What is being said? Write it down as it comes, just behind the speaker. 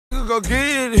go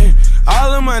get it.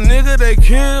 All of my niggas, they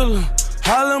kill 'em.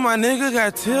 All of my niggas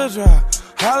got teardrop.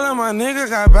 All of my niggas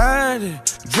got body.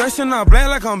 Dressing all black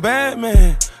like I'm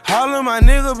Batman. All of my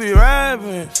niggas be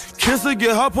rapping. Kiss her,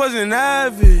 get her poison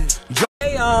ivy.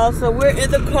 Hey y'all, so we're in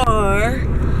the car.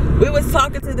 We was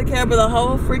talking to the camera the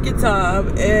whole freaking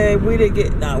time, and we didn't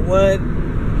get not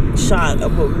one shot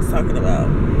of what we was talking about.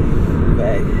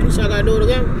 Okay. So I gotta do it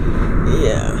again?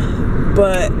 Yeah.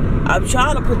 But I'm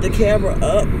trying to put the camera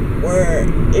up where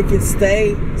it can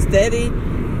stay steady.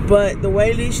 But the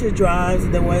way NESHA drives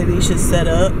and the way NESHA set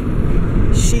up,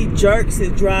 she jerks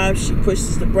and drives, she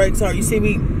pushes the brakes hard. You see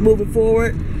me moving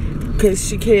forward? Because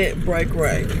she can't brake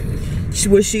right.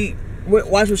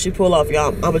 Watch when she pull off,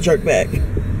 y'all. I'm a jerk back.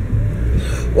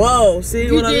 Whoa,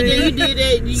 see what I mean? You did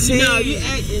that. You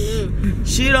acting.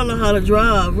 She don't know how to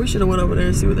drive. We should have went over there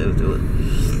and see what they was doing.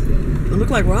 It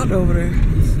looked like Rhonda over there.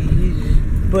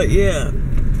 But yeah.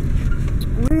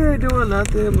 We ain't doing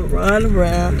nothing but ride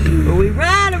around. But we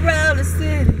ride around the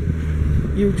city.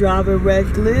 You driving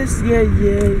reckless? Yeah.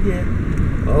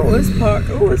 Oh, it's parked.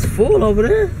 Oh, it's full over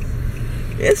there.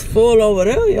 It's full over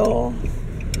there, y'all.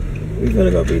 We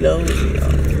finna go be nosy,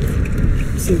 y'all.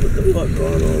 See what the fuck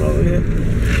going on over here.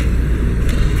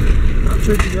 I'm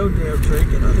drinking your damn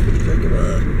drink, and I think I'm drinking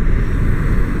mine.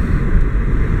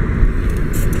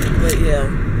 But yeah,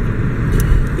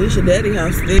 NESHA daddy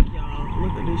house thick, y'all.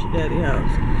 Look at NESHA daddy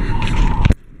house.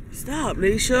 Stop,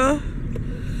 NESHA.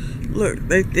 Look,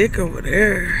 they thick over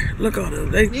there. Look on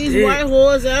them, they These thick. white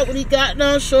whores out when he got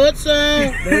no shorts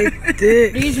on. They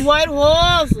thick. These white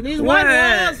whores. These white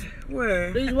whores.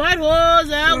 Where? These white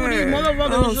whores out with these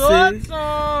motherfucking shorts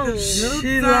on.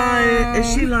 She lying.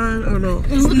 Is she lying or no?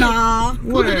 Nah.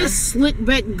 Look at this slick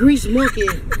back grease monkey.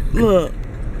 Look.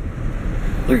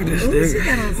 Look at this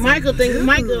nigga.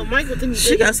 Michael thinks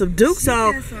she got some dukes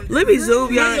on. Let me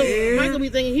zoom y'all in. Michael be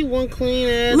thinking he one clean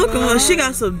ass. Look at her. She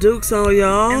got some dukes on,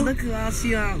 y'all. And look at all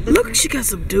she on. Look, she got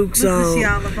some dukes on. She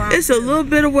all about. It's a little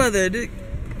bit of weather.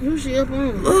 Who's she up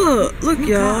on? Look,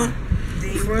 y'all.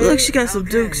 Look, she got some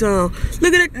dukes on.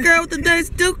 Look at that girl with the nice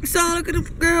dukes on. Look at the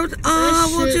girl with the, I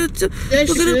want you to.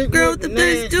 Look at the girl with the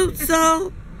nice dukes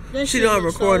on. She know I'm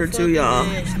recording too, y'all.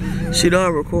 She know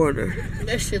I'm recording her.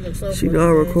 That shit looks so She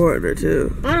know I'm recording her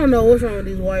too. I don't know what's wrong with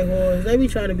these white whores. They be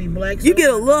trying to be black. You get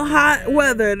a little hot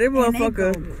weather, they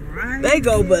motherfucker. They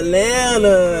go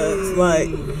bananas. Like,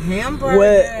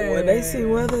 when they see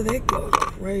weather, they go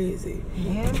crazy.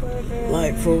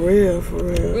 Like, for real.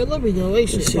 Well, let me go.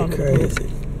 This shit crazy.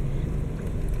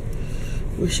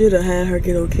 We should have had her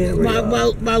get on camera.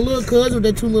 My little cousin with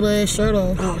that too little ass shirt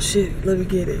on. Oh shit, let me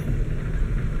get it.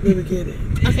 I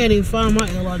can't even find my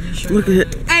LRG shirt. Look at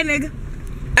it. Hey, nigga.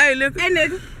 Hey, nigga. Hey,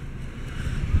 nigga.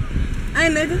 Hey,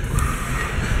 nigga.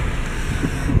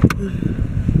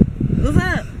 What's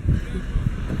up?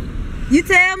 You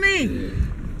tell me.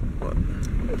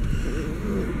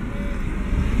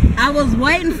 I was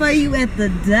waiting for you at the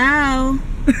door.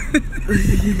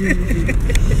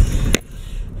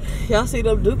 Y'all see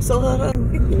them dukes on her?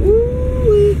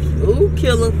 Ooh,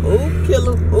 kill him. Ooh,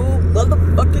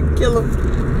 motherfucking kill him.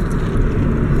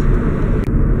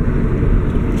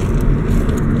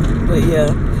 But yeah,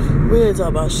 we ain't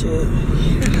talking about shit.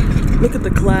 Look at the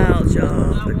clouds,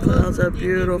 y'all. The clouds are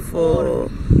beautiful.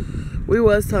 We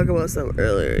was talking about something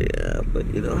earlier, yeah, but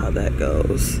you know how that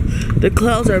goes. The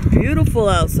clouds are beautiful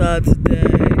outside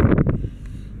today.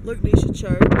 Look, NESHA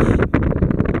church.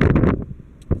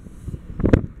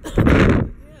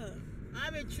 Yeah.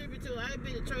 I've been tripping too. I ain't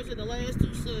been to church in the last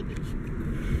 2 Sundays.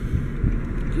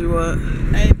 You what?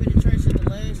 I ain't been to church in the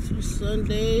last 2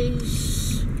 Sundays.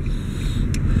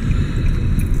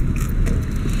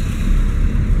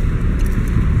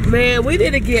 Man, we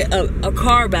need to get a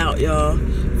carb out, y'all,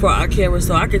 for our camera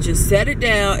so I could just set it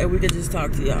down and we could just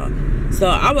talk to y'all. So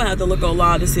I'm gonna have to look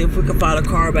online to see if we can find a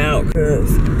carb out,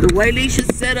 because the way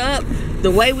NESHA's set up,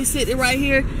 the way we sitting right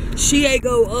here, she ain't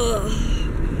go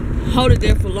hold it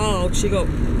there for long. She go,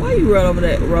 why you run over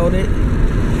that rodent?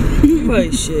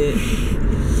 Wait, shit.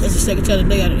 That's the second time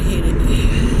today I done hit it.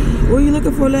 What are you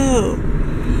looking for now?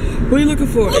 What are you looking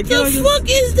for? What the fuck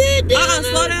is that?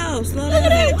 Slow down. Look at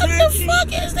that. What the fuck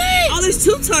is that? Oh, there's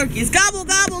 2 turkeys. Gobble,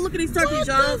 gobble. Look at these turkeys,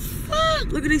 y'all. What the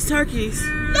fuck? Look at these turkeys.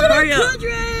 Look at that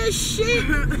country ass shit.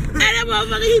 Hey, that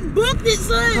motherfucker, he booked it,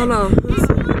 son. Hold on.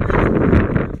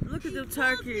 Look at them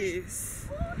turkeys.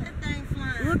 That thing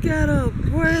flying. Look at them.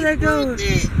 Where are they going?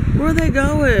 Where are they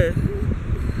going?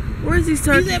 Where's these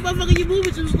turkeys? He said, motherfucker, you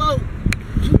moving too slow.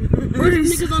 Where's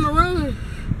these niggas on the run?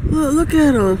 Look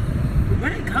at them. Where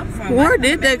they come from? Where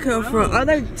did they come from? Are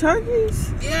they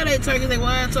turkeys? Yeah, they turkeys. They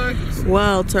wild turkeys.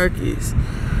 Wild turkeys.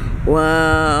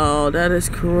 Wow, that is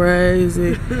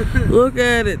crazy. Look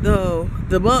at it though.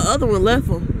 The other one left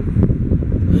him.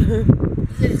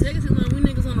 It's taking too long. We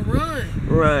niggas on the run.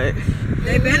 Right.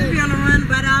 They better be on the run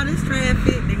about all this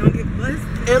traffic. They gonna get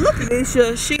busted. And look at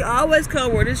NESHA. She always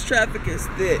come where this traffic is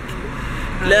thick.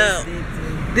 Now,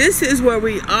 this is where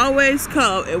we always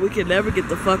come and we can never get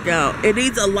the fuck out. It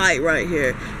needs a light right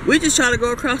here. We just trying to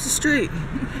go across the street.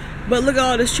 But look at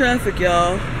all this traffic,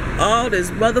 y'all. All this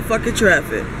motherfucking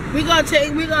traffic. We gonna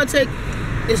take.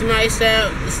 It's nice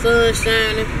out. The sun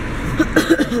shining.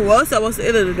 Well, it's almost the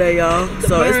end of the day, y'all. The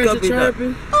So it's birds gonna are be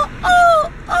chirping.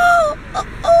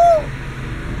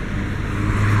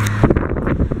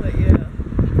 But yeah.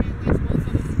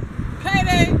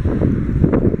 Payday.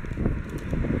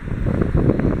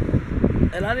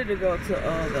 And I need to go to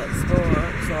that store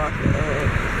so I can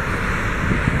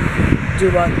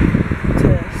do my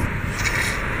test.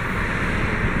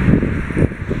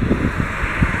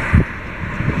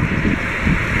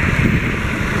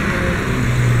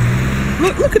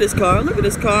 Look at this car. Look at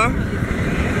this car.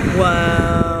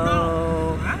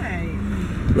 Wow.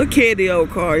 Look at the old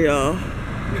car, y'all.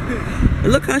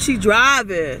 And look how she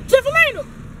driving. Tiffalina.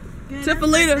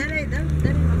 Tiffalina. That ain't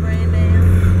my brain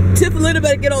down. Tiffalina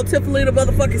better get on Tiffalina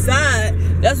motherfucking side.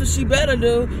 That's what she better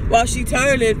do while she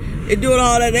turning and doing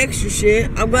all that extra shit.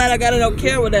 I'm glad I got it on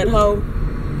camera, that hoe.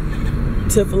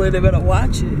 Tiffalina better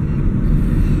watch it.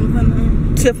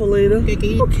 Tiffalina.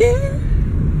 Okay.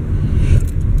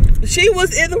 She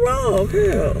was in the wrong,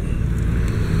 girl.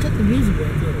 Cut the music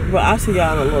back up. Well, I'll see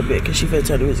y'all in a little bit because she finna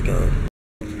turn the music on.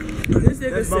 This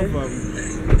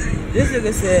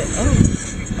nigga said,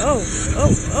 oh.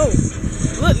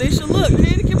 Look, Nisha, look,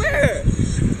 Kitty, come here.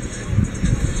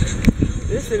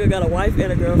 This nigga got a wife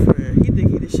and a girlfriend. He think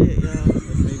he the shit, y'all.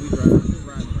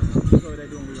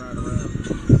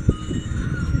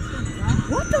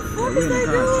 What the fuck is they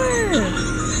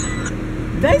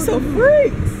doing? They some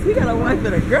freaks. He got a wife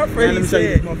and a girlfriend. Let me show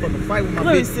you this motherfucking fight with my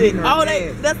Let me bitch. see. Oh,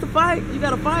 that's the fight? You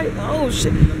got a fight? Oh,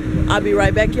 shit. I'll be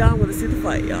right back, y'all. I want to see the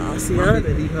fight, y'all. I'll see y'all.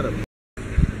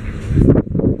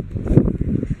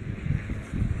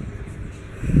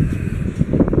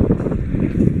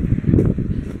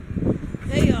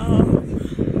 Hey, y'all.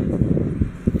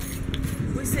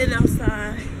 We sitting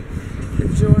outside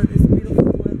enjoying this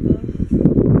beautiful weather.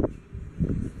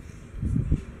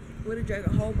 We done drank a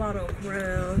whole bottle of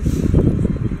Crown.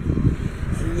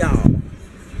 Y'all,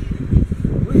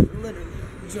 we literally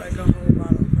drank a whole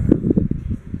bottle of Crown.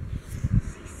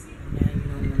 Now you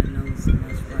don't want to know so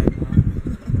much right now.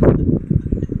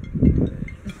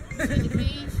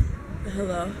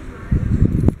 Hello.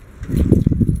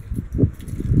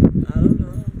 I don't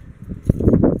know.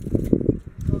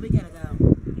 Well, we gotta go.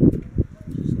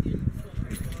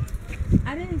 I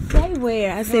didn't say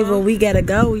where. I said, well, we gotta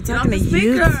go. We talking to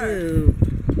YouTube.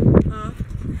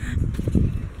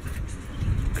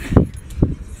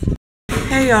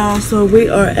 Hey y'all, so we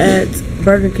are at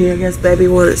Burger King. I guess baby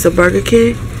wanted some Burger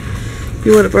King.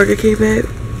 You want a Burger King, babe?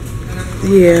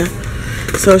 Yeah.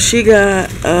 So she got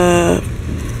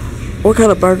what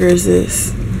kind of burger is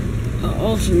this?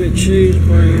 Ultimate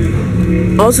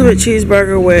cheeseburger. Ultimate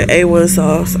cheeseburger with A1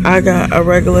 sauce. I got a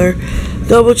regular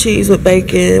double cheese with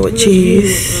bacon with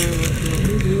cheese.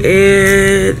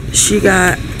 And she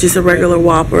got just a regular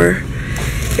Whopper.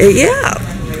 And yeah,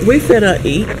 we finna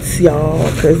eat, y'all,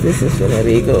 because this is finna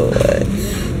be good.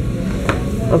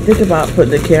 I'm thinking about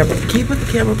putting the camera. Can you put the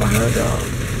camera behind y'all?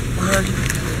 Behind you?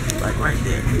 Like right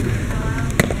there.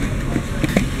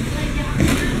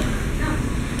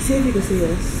 See if you can see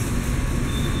us.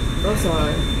 I'm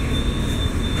sorry.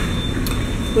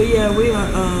 But yeah, we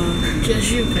are,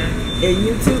 Just you can. and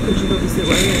you too, because you're gonna be sitting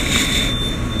right here.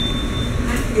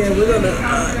 Yeah, we're gonna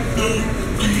eat,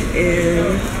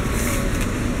 and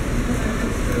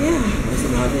yeah, that's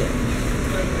about it.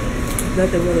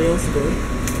 Nothing really else to do.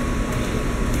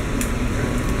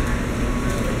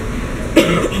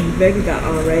 Baby got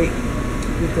alright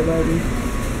with the lady.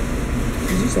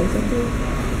 Did you say something?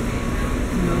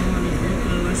 No,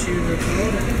 unless she was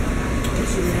recording.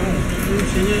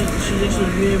 She just was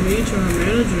being mean to her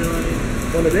manager, like.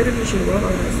 Well, the manager should run all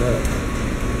that stuff.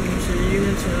 So you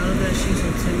can tell that she's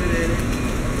intimidated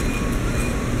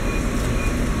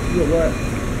With what?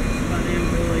 by the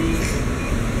employees.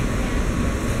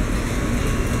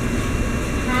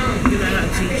 You know how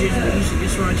teachers, we used to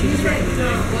get smart teachers back in the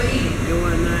day and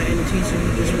whatnot, and the teacher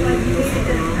would just really go fuck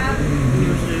around.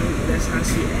 You know what I'm saying? That's how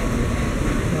she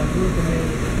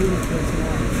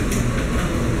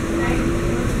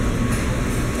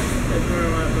that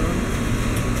girl out there.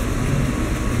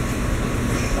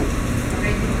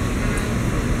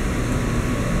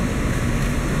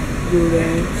 Do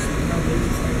that.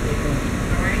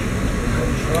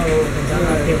 cold because I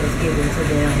thought it was getting to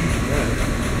them.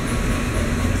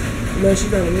 No,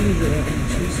 she's not a really good.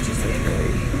 She's just like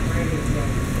great.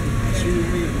 She was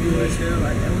really good as hell.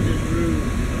 Like, that was just rude.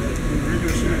 I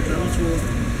know she was drunk to her.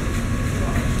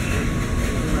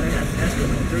 I had to ask her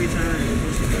like 3 times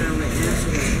when she finally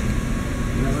answered.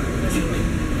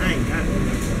 I ain't got it.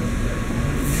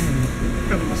 A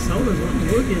couple of sodas wasn't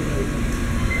looking like.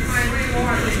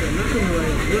 I said, nothing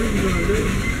like, what are you gonna do?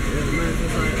 And the man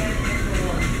was like,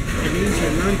 I need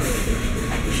your number.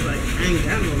 She's like, I ain't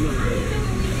got no number.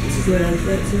 She said like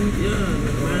that too? Yeah,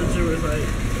 the manager was like,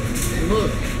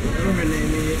 look, whatever her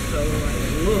name is, so like,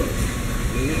 look.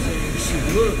 And she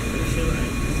looked, and she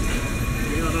like,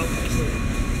 you know,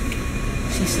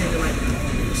 she said it like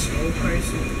a slow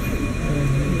person.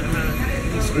 You know how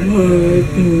he's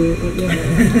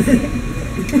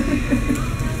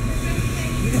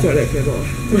turn that kid off.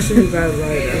 What you guys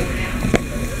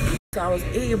right. So I was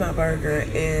eating my burger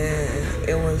and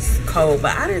it was cold,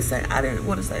 but I didn't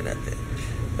want to say nothing.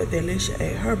 But then NESHA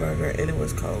ate her burger and it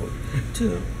was cold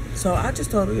too. So I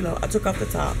just told her, I took off the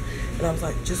top and I was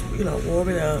like, just, warm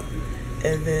it up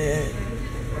and then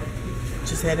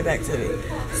just hand it back to me.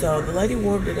 So the lady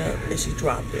warmed it up and she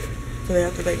dropped it. So they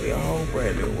have to make me a whole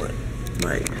brand new one.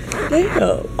 Like,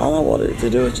 damn, all I wanted to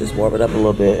do is just warm it up a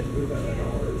little bit.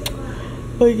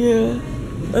 But yeah,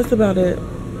 that's about it.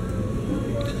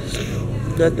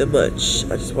 Nothing much.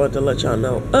 I just wanted to let y'all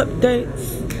know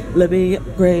updates. Let me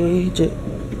upgrade it.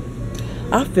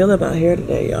 I'm feeling my hair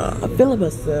today, y'all. I'm feeling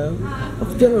myself.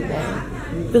 I'm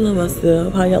feeling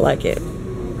myself. How y'all like it?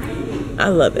 I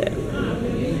love it.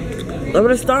 I'm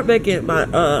gonna start making my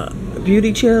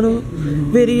beauty channel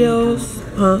videos,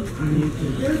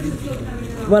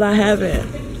 but I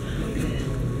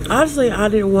haven't. Honestly, I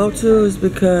didn't want to, is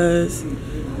because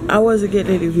I wasn't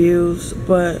getting any views,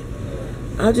 but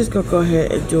I'm just gonna go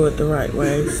ahead and do it the right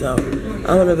way. So I'm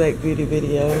gonna make beauty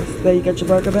videos. Babe, you got your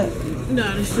burger back?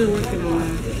 no, they're still working on it.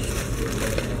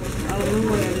 I don't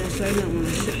know why I didn't say that when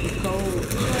the shit was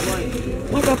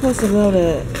cold. Like I supposed to know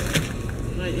that.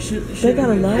 Like you should, They got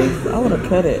a knife? I wanna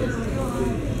cut it.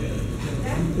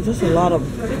 There's just a lot of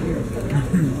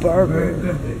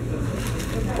burger.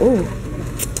 Ooh.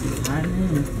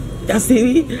 Y'all see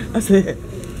me? I said,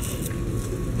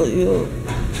 but yo,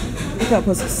 you gotta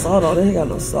put some salt on it. It ain't got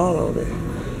no salt on it.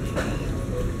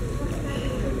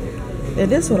 And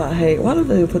this is what I hate. Why don't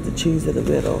they put the cheese in the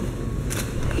middle?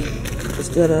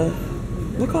 Instead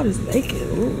of, look at all this bacon.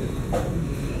 Ooh.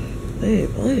 They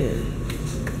ain't playing.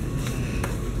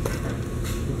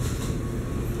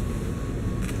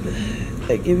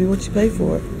 They give you what you pay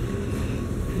for.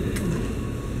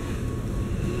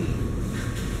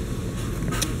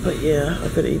 But yeah,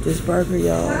 I'm gonna eat this burger,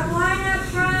 y'all.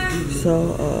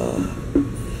 So,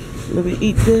 let me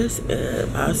eat this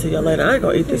and I'll see y'all later. I ain't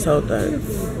gonna eat this whole thing.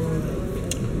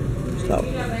 So,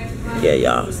 yeah,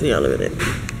 y'all. See y'all in a minute.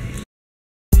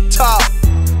 Top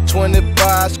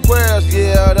 25 squares,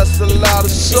 yeah, that's a lot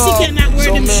of salt. She cannot wear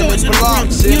so them shorts many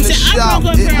blocks in in the shop,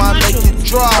 it might make you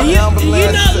drop.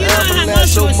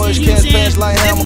 Ambulance, so much cash pants like hammer.